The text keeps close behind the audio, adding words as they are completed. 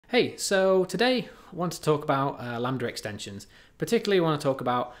Hey, so today I want to talk about Lambda extensions. Particularly I want to talk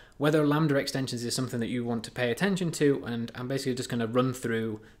about whether Lambda extensions is something that you want to pay attention to, and I'm basically just going to run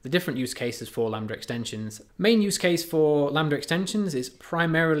through the different use cases for Lambda extensions. Main use case for Lambda extensions is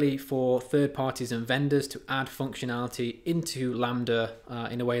primarily for third parties and vendors to add functionality into Lambda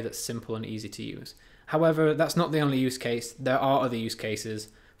in a way that's simple and easy to use. However, that's not the only use case. There are other use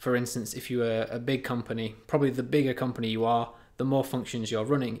cases. For instance, if you're a big company, probably the bigger company you are, the more functions you're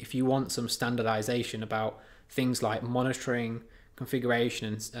running. If you want some standardization about things like monitoring,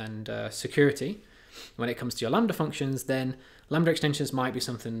 configuration, and security, when it comes to your Lambda functions, then Lambda extensions might be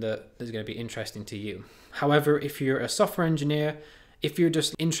something that is going to be interesting to you. However, if you're a software engineer, if you're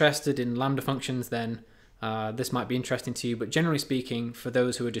just interested in Lambda functions, then this might be interesting to you. But generally speaking, for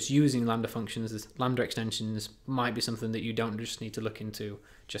those who are just using Lambda functions, Lambda extensions might be something that you don't just need to look into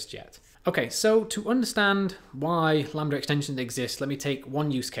just yet. Okay, so to understand why Lambda extensions exist, let me take one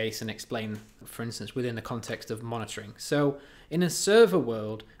use case and explain, for instance, within the context of monitoring. So in a server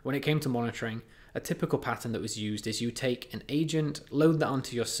world, when it came to monitoring, a typical pattern that was used is you take an agent, load that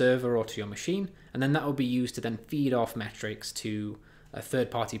onto your server or to your machine, and then that will be used to then feed off metrics to a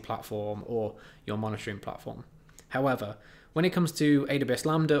third-party platform or your monitoring platform. However, when it comes to AWS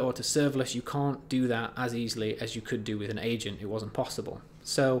Lambda or to serverless, you can't do that as easily as you could do with an agent. It wasn't possible.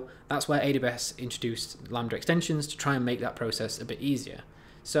 So that's where AWS introduced Lambda extensions to try and make that process a bit easier.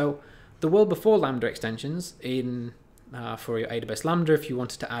 So the world before Lambda extensions, for your AWS Lambda, if you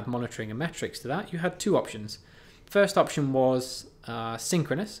wanted to add monitoring and metrics to that, you had two options. First option was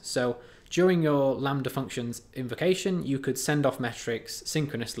synchronous. So during your Lambda functions invocation, you could send off metrics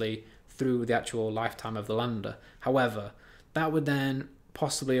synchronously through the actual lifetime of the Lambda. However, that would then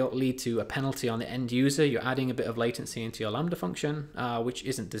possibly lead to a penalty on the end user. You're adding a bit of latency into your Lambda function, which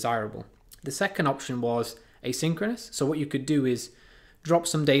isn't desirable. The second option was asynchronous. So what you could do is drop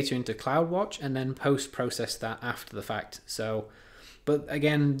some data into CloudWatch and then post-process that after the fact. But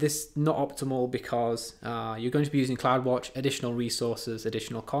again, this is not optimal because you're going to be using CloudWatch, additional resources,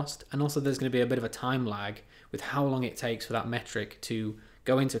 additional cost, and also there's going to be a bit of a time lag with how long it takes for that metric to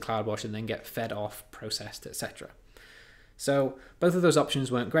go into CloudWatch and then get fed off, processed, etc. So both of those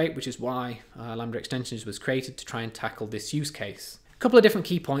options weren't great, which is why Lambda extensions was created to try and tackle this use case. A couple of different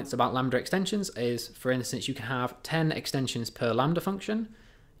key points about Lambda extensions is, for instance, you can have 10 extensions per Lambda function.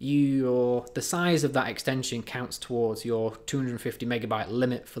 The size of that extension counts towards your 250 megabyte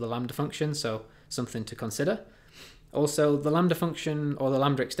limit for the Lambda function, so something to consider. Also, the Lambda function or the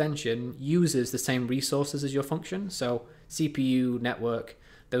Lambda extension uses the same resources as your function, so CPU, network,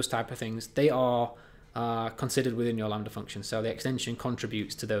 those type of things, they are considered within your Lambda function, so the extension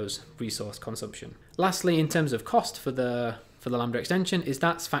contributes to those resource consumption. Lastly, in terms of cost for the Lambda extension,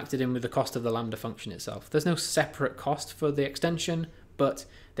 that's factored in with the cost of the Lambda function itself. There's no separate cost for the extension, but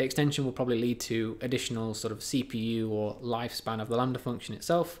the extension will probably lead to additional sort of CPU or lifespan of the Lambda function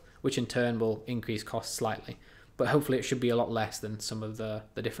itself, which in turn will increase costs slightly. But hopefully it should be a lot less than some of the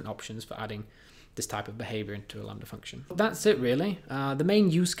different options for adding this type of behavior into a Lambda function. That's it really. The main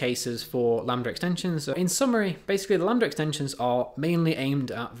use cases for Lambda extensions. So in summary, basically the Lambda extensions are mainly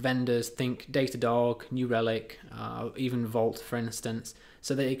aimed at vendors, think Datadog, New Relic, even Vault for instance,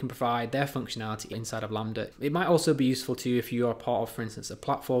 so that they can provide their functionality inside of Lambda. It might also be useful to you if you are part of, for instance, a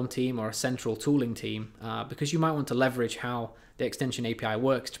platform team or a central tooling team, because you might want to leverage how the extension API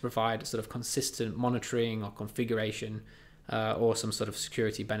works to provide sort of consistent monitoring or configuration or some sort of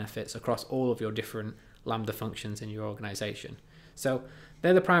security benefits across all of your different Lambda functions in your organization. So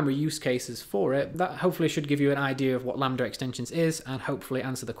they're the primary use cases for it. That hopefully should give you an idea of what Lambda extensions is and hopefully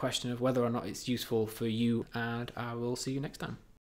answer the question of whether or not it's useful for you, and I will see you next time.